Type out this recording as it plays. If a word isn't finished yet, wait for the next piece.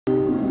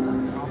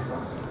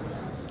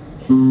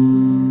Do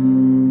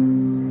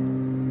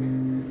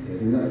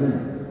that again.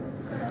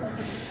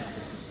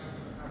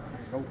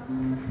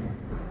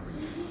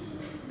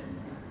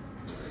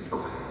 It's really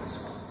quiet, this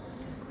one.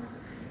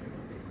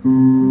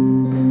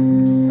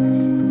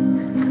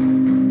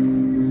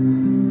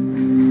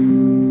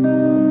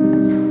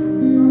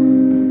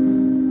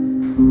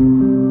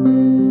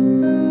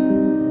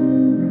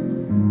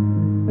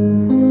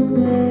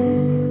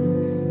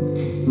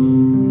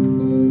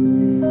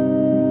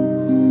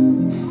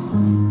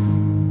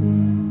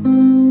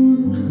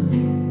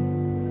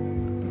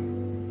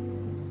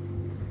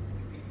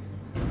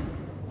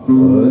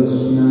 Hush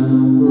now,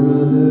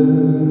 brother,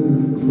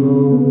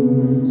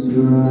 close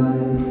your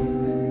eyes.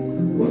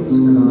 What's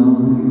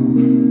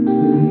come to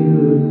you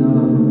is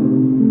of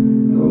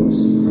no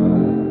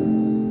surprise.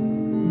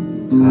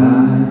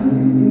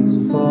 Time is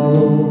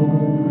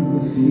borrowed,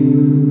 the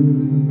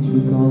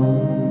future gone.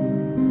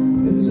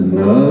 It's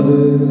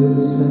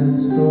another sad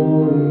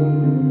story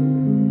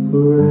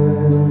for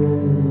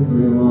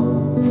everyone.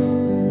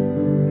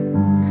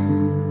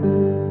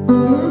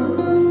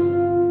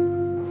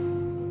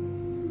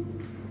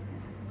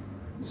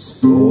 The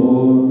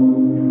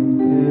storm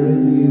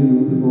carried you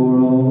for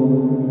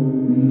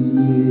all these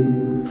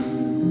years.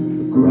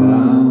 The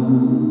ground,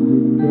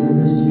 it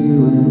gathers you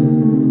and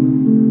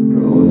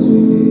draws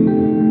you near.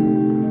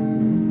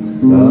 The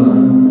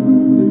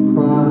thunder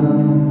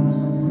cries,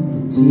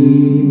 the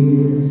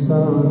tears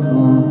are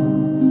gone.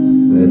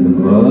 Let the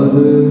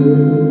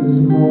mothers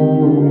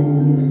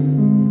mourn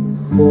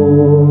for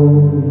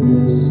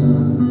their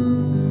sons.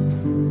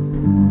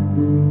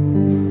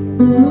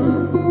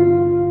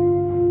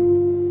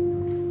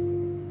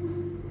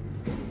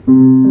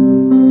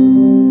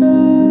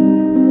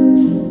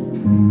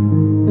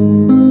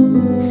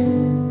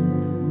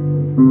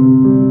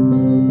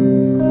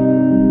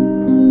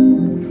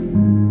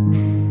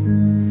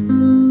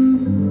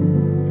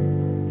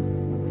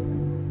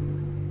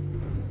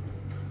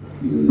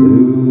 You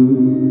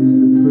lose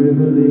the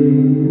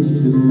privilege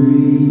to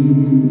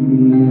breathe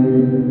the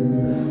air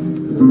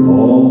that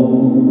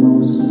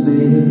almost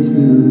made it to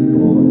the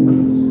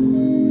boys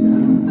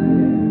down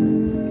there.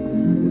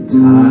 The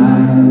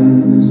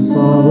time is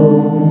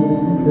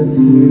borrowed, the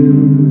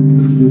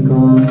future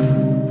gone.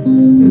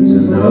 It's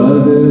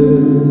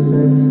another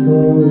sad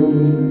story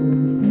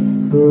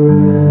for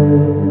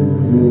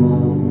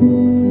everyone.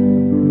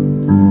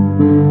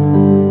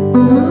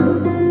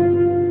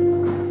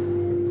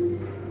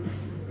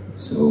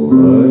 So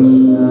hush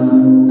now,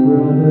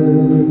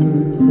 brother,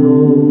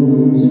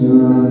 close your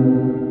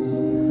eyes.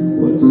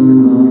 What's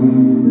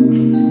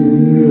coming to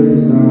you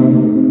is of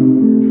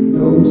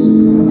no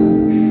surprise.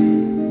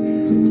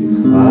 Take your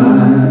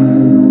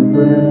final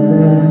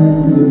breath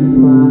and your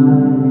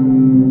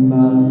final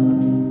bow.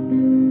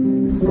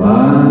 Your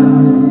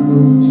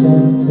final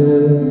chapter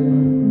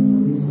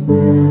is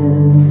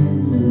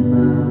ending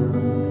now.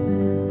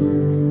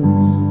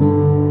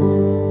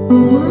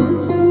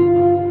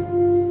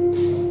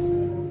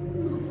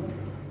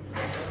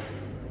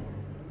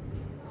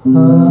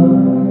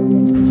 Hush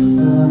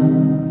now,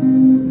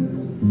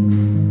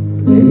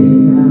 lay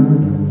down.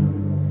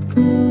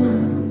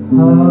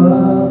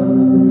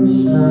 Hush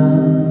now,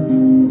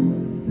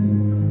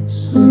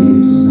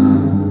 sleep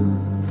sound.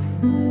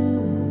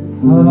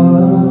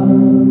 Hush